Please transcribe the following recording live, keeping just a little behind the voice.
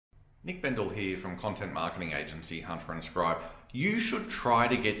Nick Bendel here from content marketing agency Hunter Scribe. You should try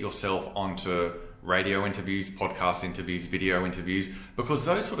to get yourself onto radio interviews, podcast interviews, video interviews, because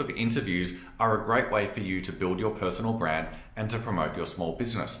those sort of interviews are a great way for you to build your personal brand and to promote your small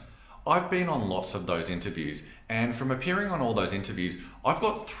business. I've been on lots of those interviews, and from appearing on all those interviews, I've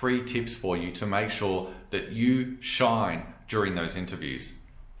got 3 tips for you to make sure that you shine during those interviews.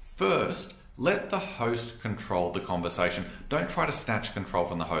 First, let the host control the conversation. Don't try to snatch control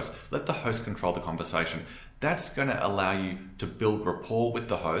from the host. Let the host control the conversation. That's going to allow you to build rapport with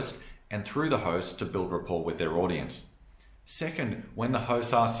the host, and through the host to build rapport with their audience. Second, when the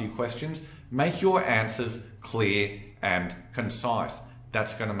host asks you questions, make your answers clear and concise.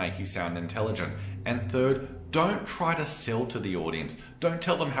 That's going to make you sound intelligent. And third, don't try to sell to the audience. Don't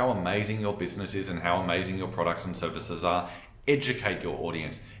tell them how amazing your business is and how amazing your products and services are. Educate your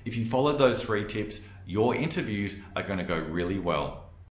audience. If you follow those 3 tips, your interviews are going to go really well.